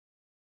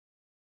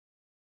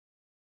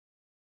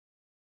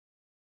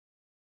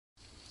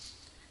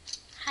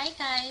Hi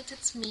guys,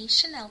 it's me,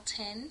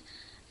 Shanilton.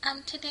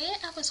 Today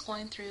I was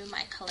going through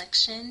my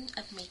collection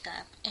of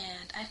makeup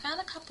and I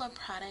found a couple of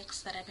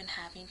products that I've been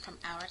having from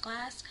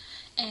Hourglass,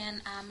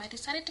 and I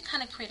decided to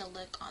kind of create a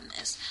look on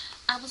this.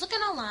 I was looking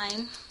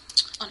online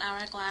on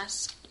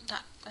Hourglass,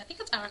 I think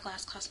it's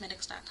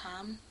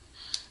hourglasscosmetics.com.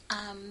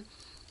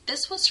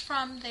 This was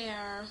from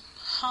their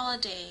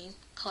holiday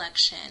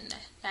collection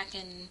back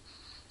in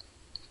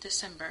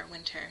December,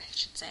 winter, I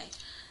should say.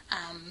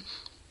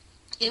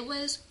 It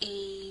was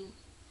a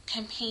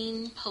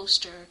campaign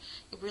poster,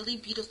 really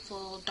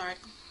beautiful dark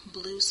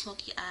blue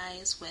smoky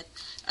eyes with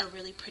a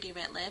really pretty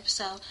red lip.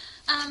 So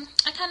I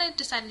kind of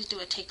decided to do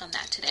a take on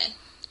that today.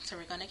 So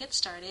we're going to get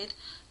started.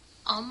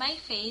 On my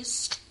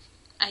face,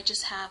 I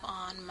just have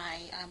on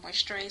my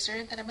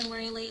moisturizer that I've been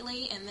wearing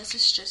lately, and this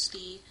is just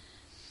the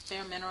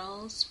Bare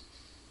Minerals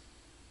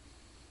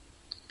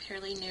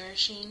Purely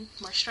Nourishing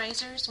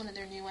Moisturizer. It's one of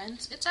their new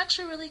ones. It's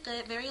actually really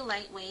good, very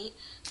lightweight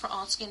for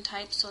all skin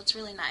types, so it's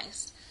really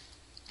nice.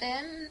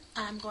 Then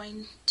I'm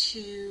going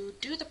to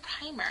do the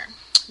primer.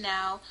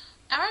 Now,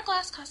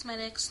 Hourglass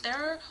Cosmetics,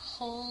 their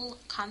whole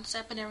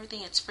concept and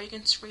everything, it's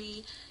fragrance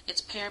free,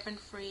 it's paraben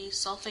free,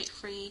 sulfate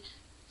free,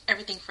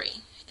 everything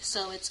free.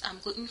 So it's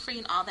gluten free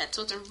and all that.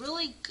 So it's a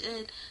really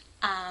good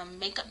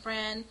makeup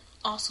brand,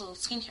 also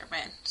skincare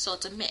brand. So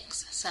it's a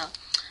mix. So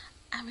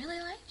I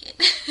really like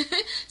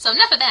it. So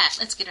enough of that.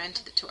 Let's get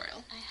into the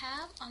tutorial. I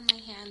have on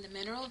my hand the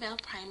Mineral Veil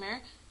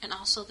Primer and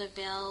also the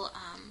Veil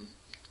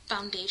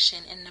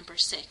Foundation in number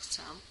 6.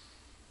 So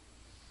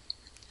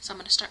I'm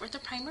going to start with the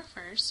primer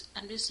first.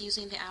 I'm just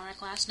using the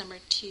Hourglass number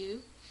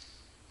 2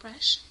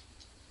 brush.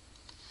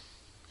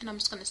 And I'm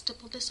just going to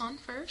stipple this on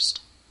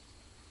first.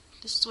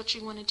 This is what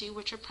you want to do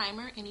with your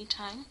primer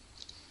anytime.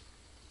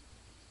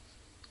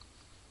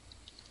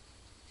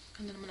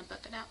 And then I'm going to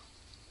buff it out.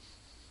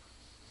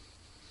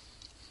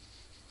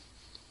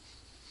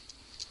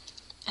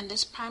 And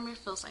this primer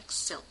feels like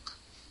silk.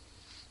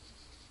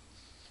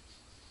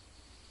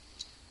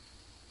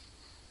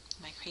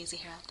 My crazy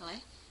hair out the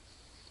way.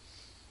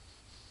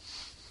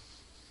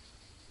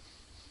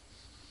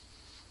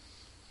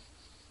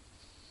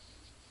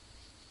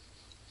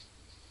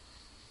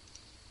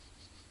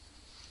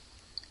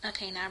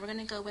 Okay, now we're going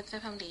to go with the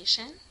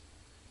foundation.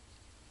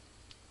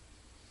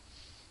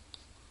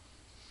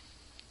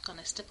 Going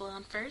to stipple it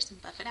on first and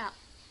buff it out.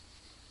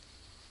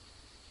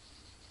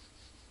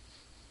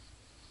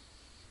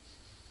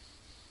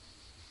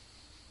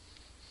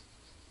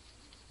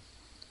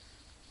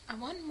 I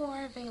want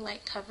more of a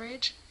light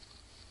coverage,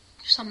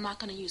 so I'm not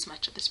going to use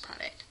much of this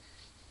product.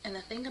 And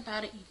the thing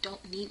about it, you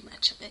don't need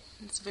much of it.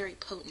 It's very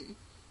potent.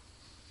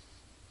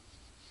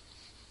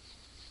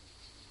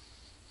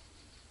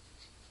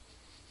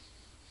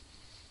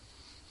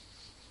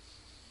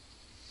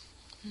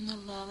 And I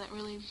love that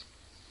really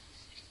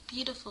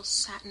beautiful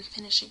satin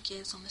finish it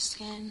gives on the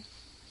skin.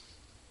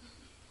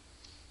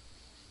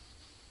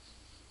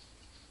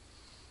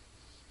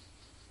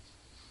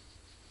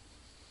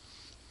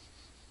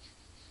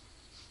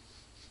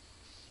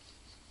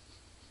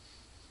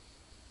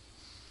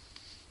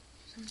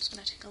 I'm just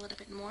going to take a little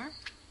bit more.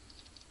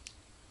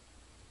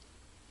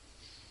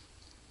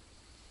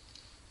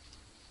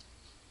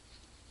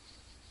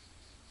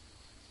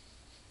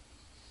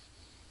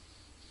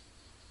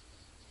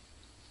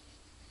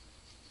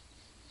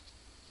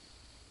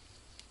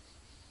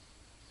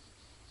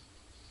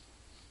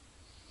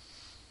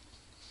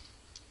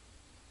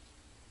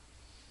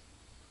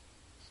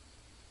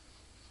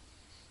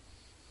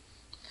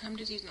 I'm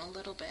just using a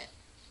little bit.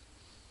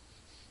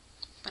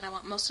 But I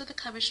want most of the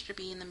coverage to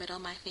be in the middle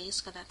of my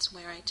face because that's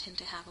where I tend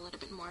to have a little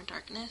bit more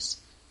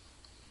darkness.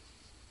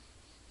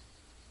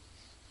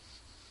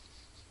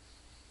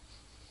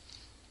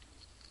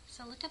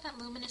 So look at that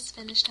luminous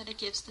finish that it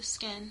gives the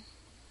skin.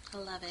 I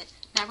love it.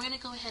 Now we're going to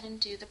go ahead and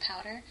do the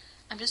powder.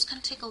 I'm just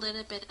going to take a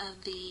little bit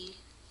of the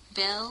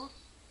Veil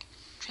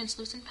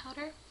translucent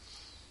powder.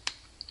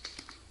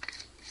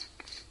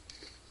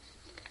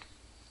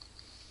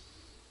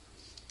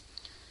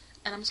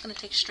 And I'm just going to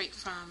take straight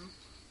from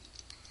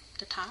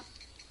the top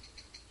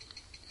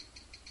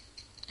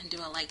and do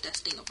a light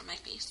dusting over my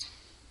face,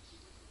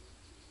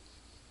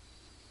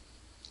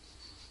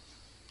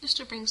 just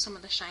to bring some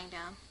of the shine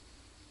down.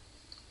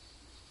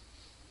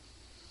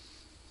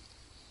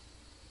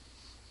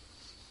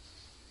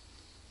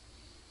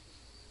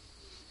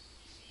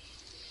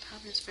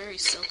 Powder is very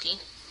silky.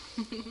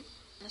 I'm going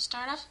to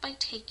start off by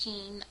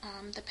taking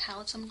the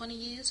palettes I'm going to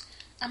use.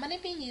 I'm going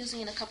to be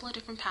using a couple of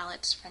different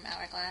palettes from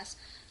Hourglass.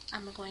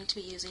 I'm going to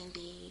be using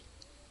the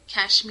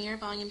Cashmere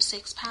Volume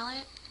 6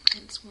 palette.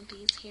 It's one of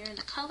these here, and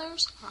the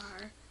colors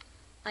are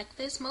like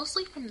this,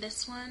 mostly from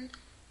this one.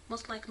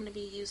 Most likely I'm going to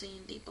be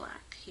using the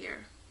black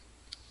here.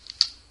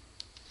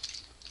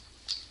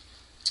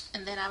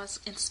 And then I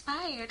was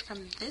inspired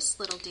from this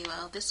little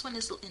duo. This one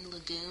is in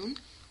Lagoon.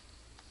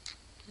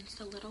 It's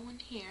the little one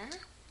here.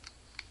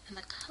 And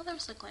the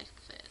colors look like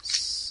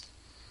this.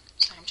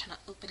 Sorry, I'm trying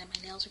to open it.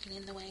 My nails are getting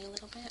in the way a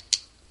little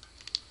bit.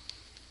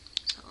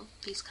 So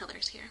these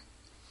colors here.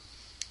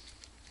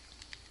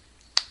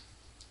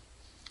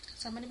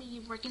 So I'm going to be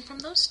working from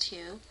those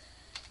two.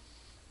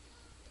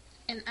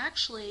 And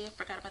actually, I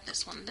forgot about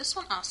this one. This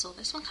one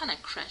kind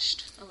of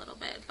crushed a little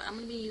bit, but I'm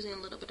going to be using a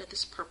little bit of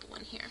this purple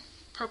in here.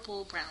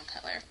 Purple brown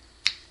color.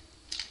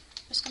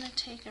 I'm just going to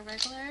take a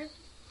regular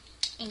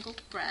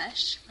angled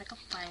brush, if I can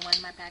find one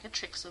in my bag of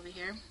tricks over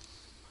here.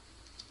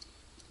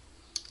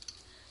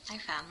 I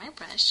found my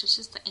brush. This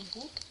is the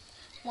angled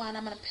one.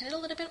 I'm going to put it a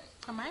little bit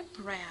for my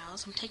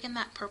brows. I'm taking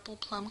that purple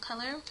plum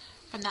color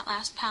from that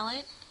last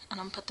palette, and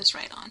I'm going to put this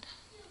right on.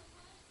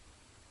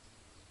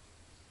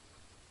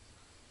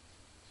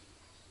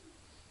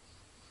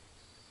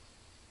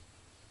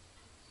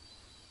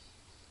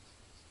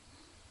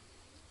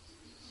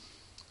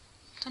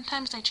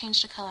 Sometimes I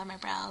change the color of my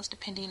brows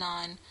depending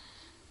on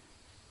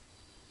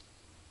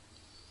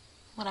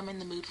what I'm in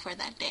the mood for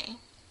that day.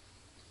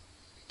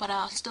 But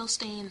I'll still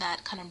stay in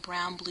that kind of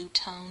brown blue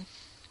tone.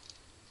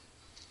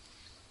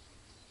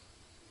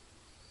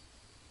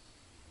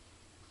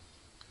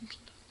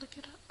 Look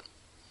it up.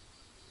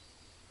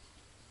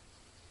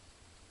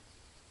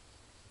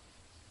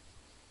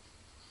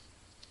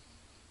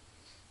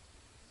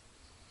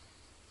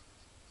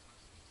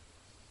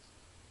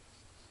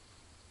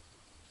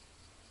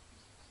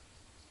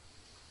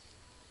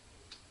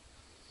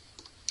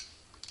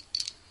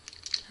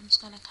 I'm just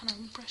going to kind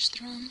of brush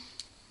through them.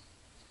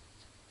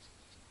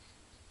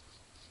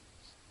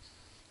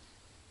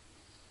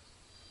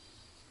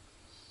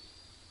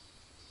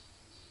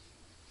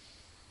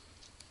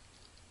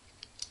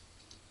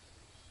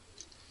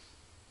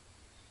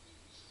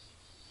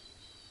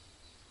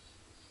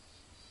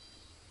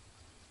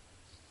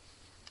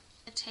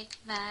 Take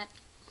that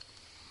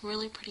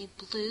really pretty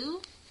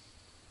blue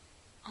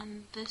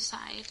on this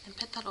side and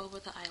put that over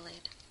the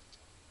eyelid.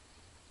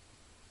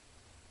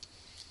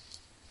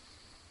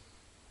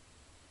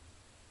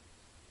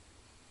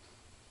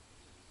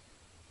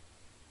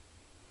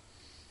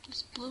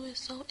 This blue is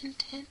so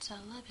intense, I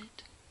love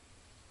it.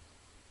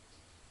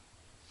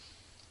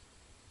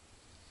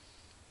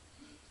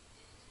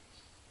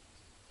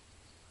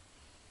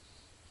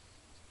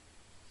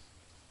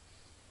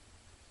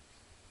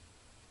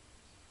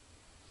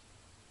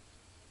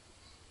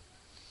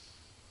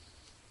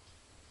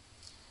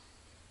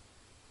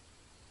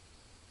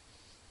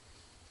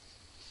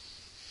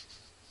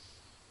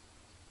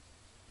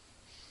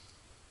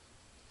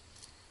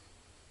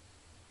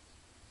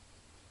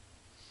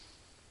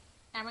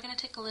 Now we're going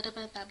to take a little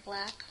bit of that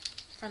black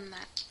from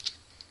that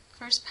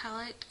first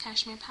palette,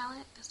 Cashmere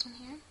palette, this one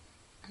here,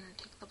 and then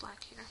take the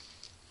black here.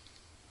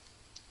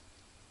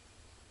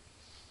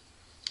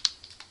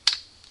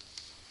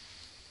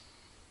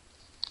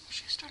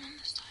 Should I start on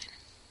this side?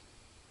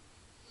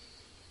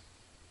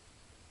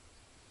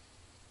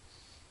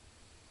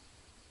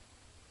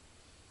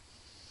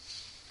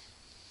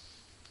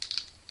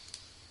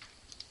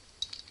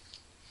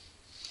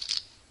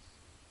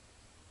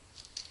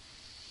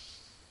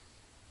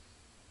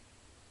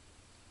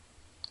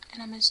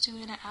 And I'm just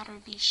doing an outer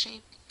V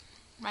shape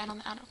right on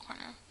the outer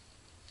corner.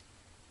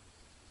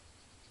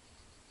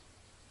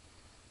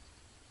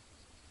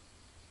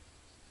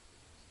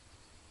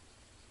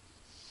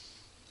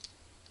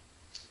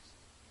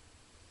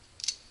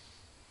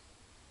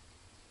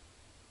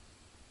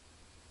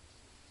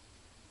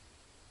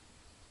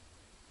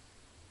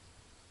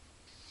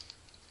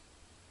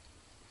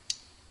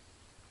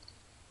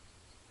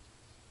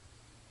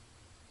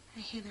 I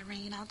hear the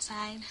rain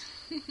outside.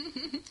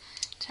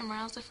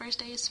 Tomorrow's the first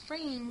day of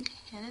spring,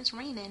 and it's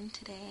raining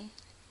today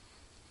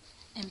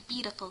in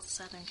beautiful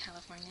Southern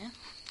California.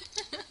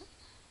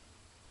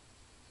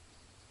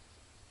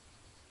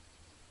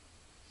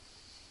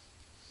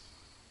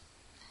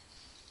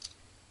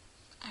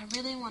 I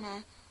really want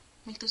to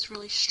make this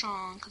really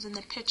strong, because in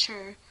the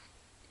picture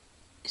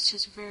it's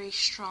just very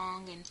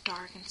strong and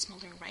dark and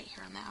smoldering right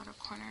here on the outer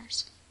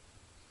corners.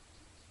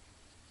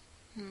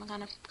 And I'm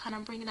going to kind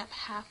of bring it up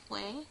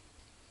halfway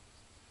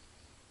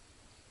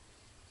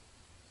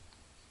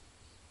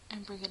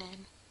and bring it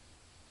in.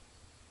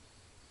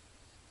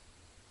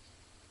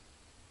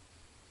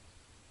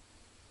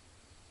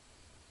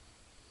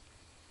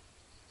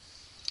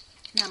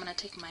 Now I'm going to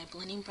take my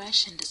blending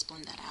brush and just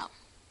blend that out.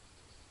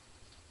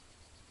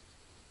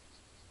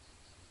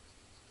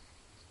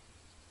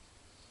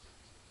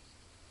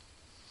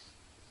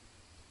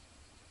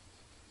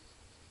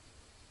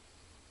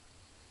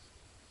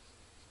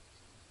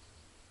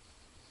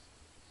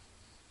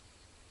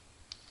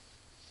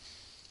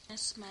 And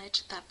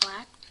smudge that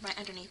black right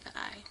underneath the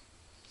eye.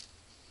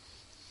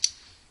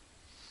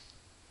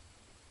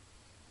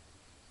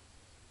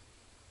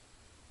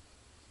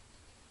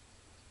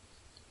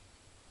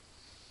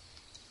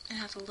 It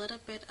has a little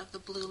bit of the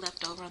blue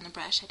left over on the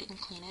brush. I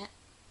didn't clean it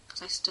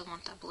because I still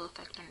want that blue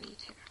effect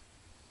underneath here.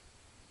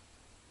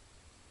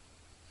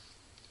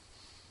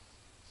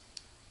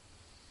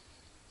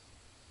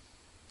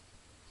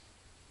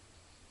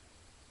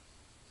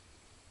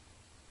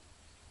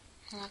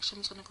 And actually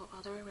I'm just going to go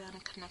all the way around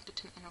and connect it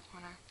to the inner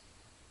corner.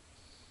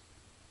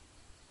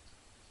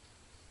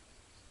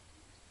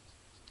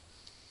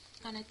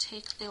 I'm going to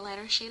take the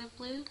lighter shade of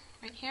blue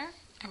right here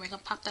And we're going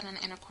to pop that in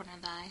the inner corner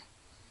of the eye.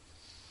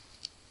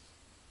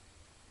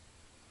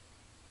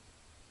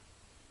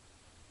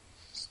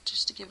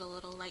 Just to give a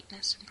little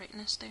lightness and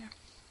brightness there.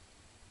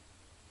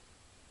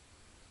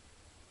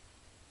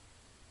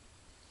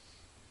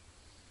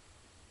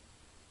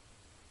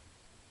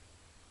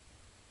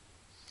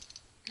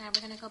 Now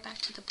we're going to go back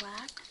to the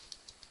black,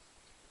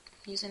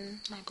 using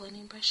my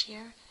blending brush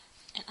here,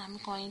 and I'm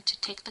going to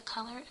take the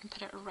color and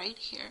put it right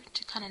here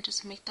to kind of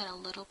just make that a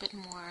little bit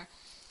more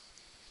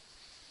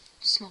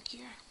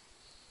smokier.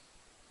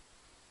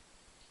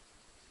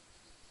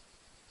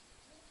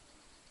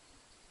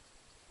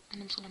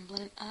 And I'm just going to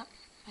blend it up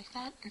like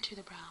that into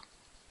the brow.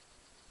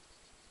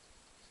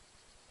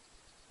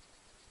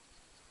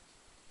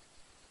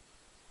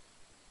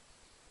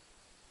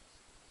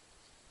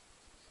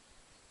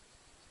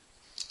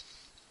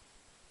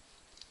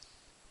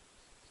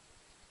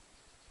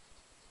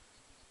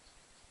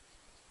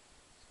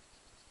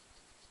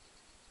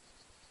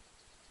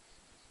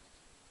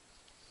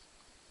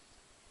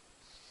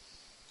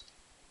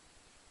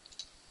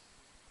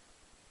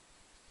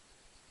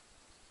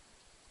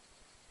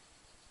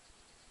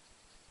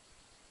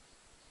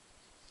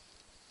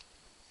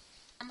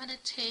 I'm going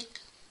to take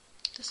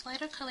this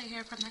lighter color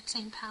here from that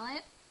same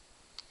palette,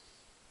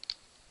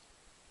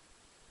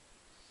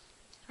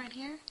 right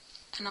here,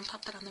 and I'll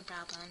pop that on the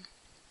brow bone.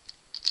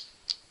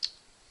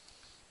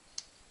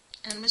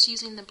 And I'm just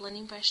using the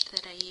blending brush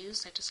that I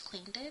used. I just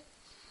cleaned it.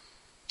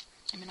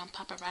 And then I'll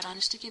pop it right on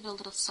just to give it a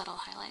little subtle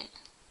highlight.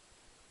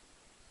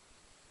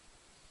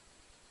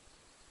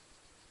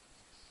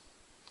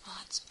 Oh,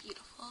 it's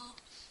beautiful.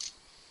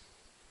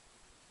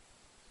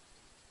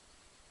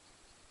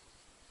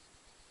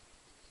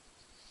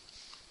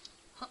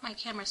 Hope my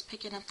camera's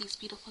picking up these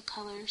beautiful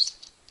colors.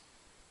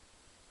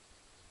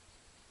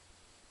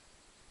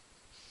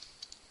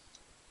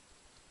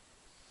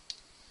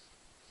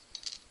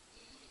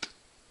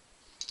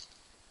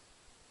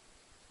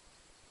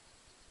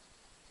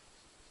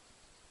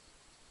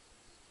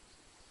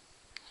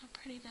 How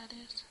pretty that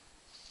is.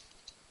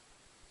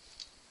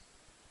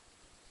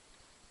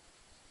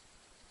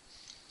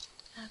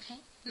 Okay,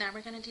 now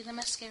we're going to do the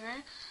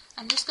mascara.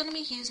 I'm just going to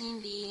be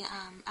using the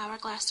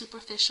Hourglass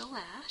Superficial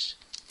Lash.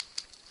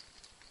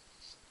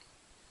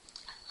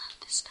 I love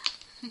this stuff.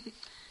 And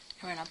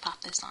we're going to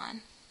pop this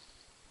on.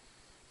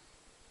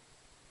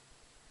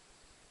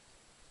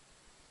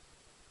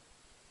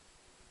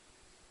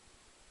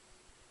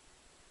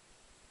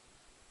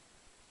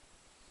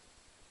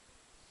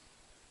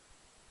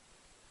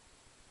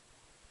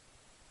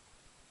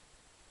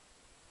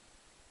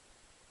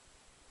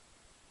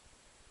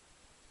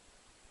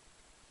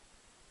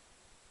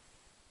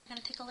 I'm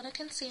going to take a little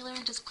concealer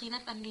and just clean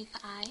up underneath the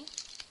eye.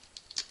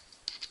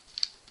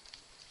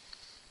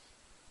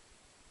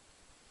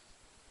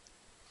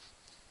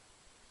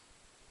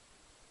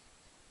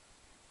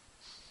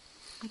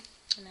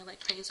 And I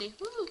like crazy.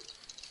 Woo!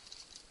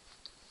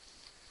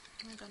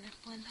 We're going to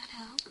blend that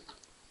out.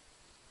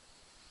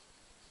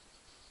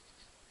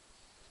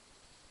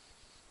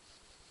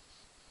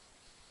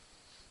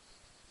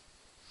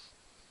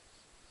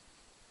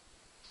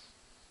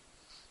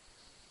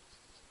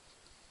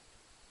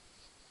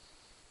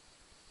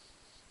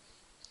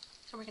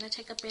 So we're going to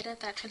take a bit of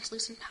that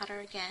translucent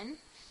powder again,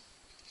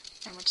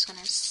 and we're just going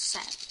to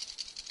set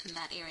in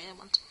that area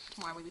once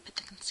more where we put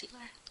the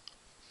concealer.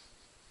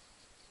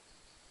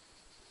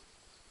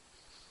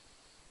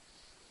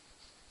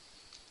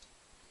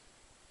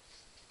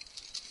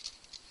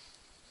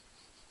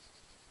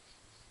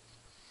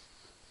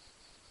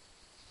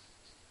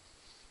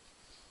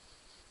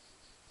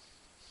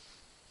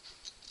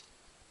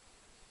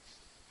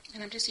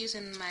 And I'm just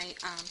using my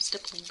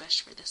stippling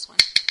brush for this one,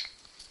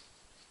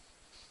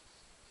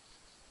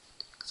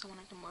 because I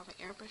wanted a more of an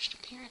airbrushed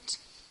appearance.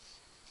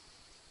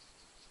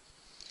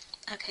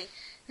 Okay,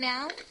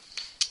 now,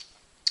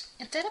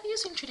 instead of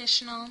using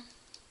traditional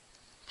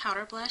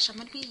powder blush, I'm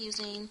going to be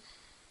using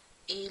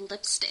a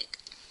lipstick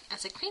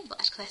as a cream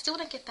blush, because I still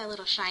want to get that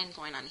little shine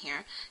going on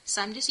here.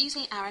 So I'm just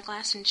using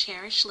Hourglass and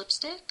Cherish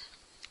lipstick.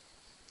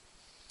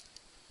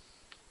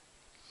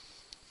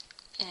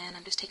 And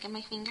I'm just taking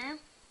my finger.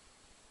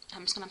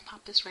 I'm just going to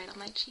pop this right on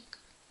my cheek.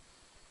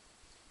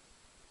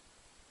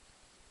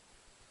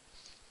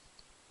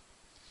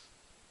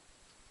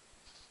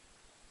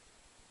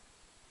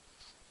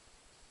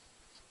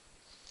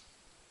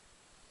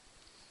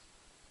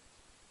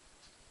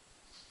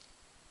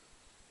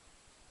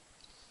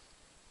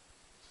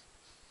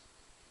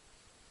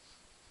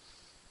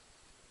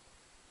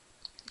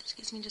 This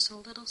gives me just a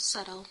little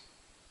subtle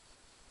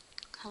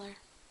color.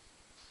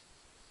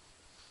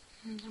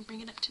 And then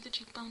bring it up to the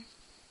cheekbone.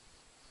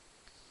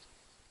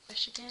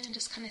 Brush again and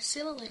just kind of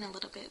seal it in a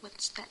little bit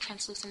with that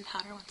translucent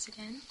powder once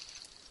again.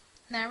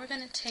 Now we're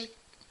going to take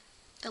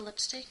the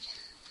lipstick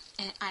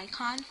and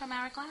Icon from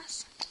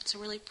Hourglass. It's a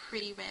really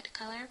pretty red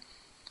color.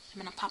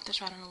 I'm going to pop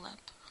this right on the lip.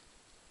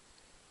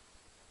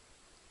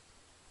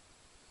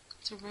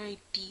 It's a very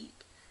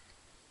deep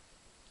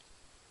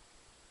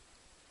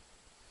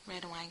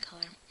red wine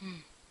color.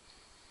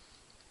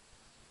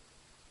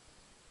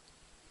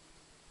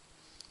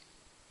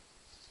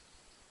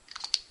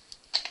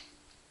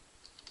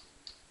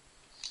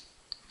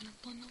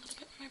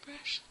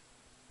 refresh.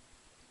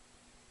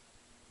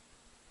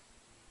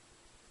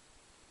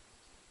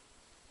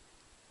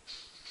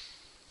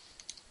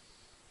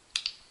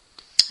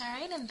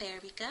 Alright, and there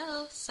we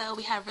go. So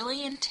we have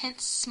really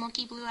intense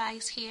smoky blue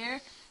eyes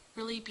here,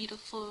 really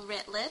beautiful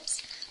red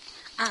lips.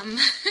 I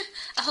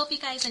hope you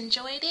guys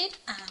enjoyed it.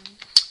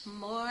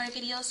 More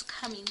videos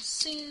coming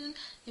soon.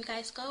 You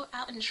guys go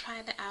out and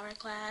try the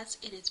Hourglass.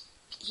 It is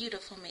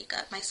beautiful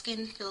makeup. My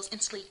skin feels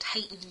instantly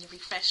tightened and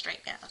refreshed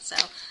right now. So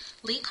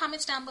leave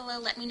comments down below.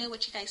 Let me know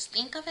what you guys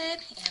think of it,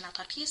 and I'll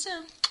talk to you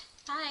soon.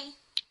 Bye.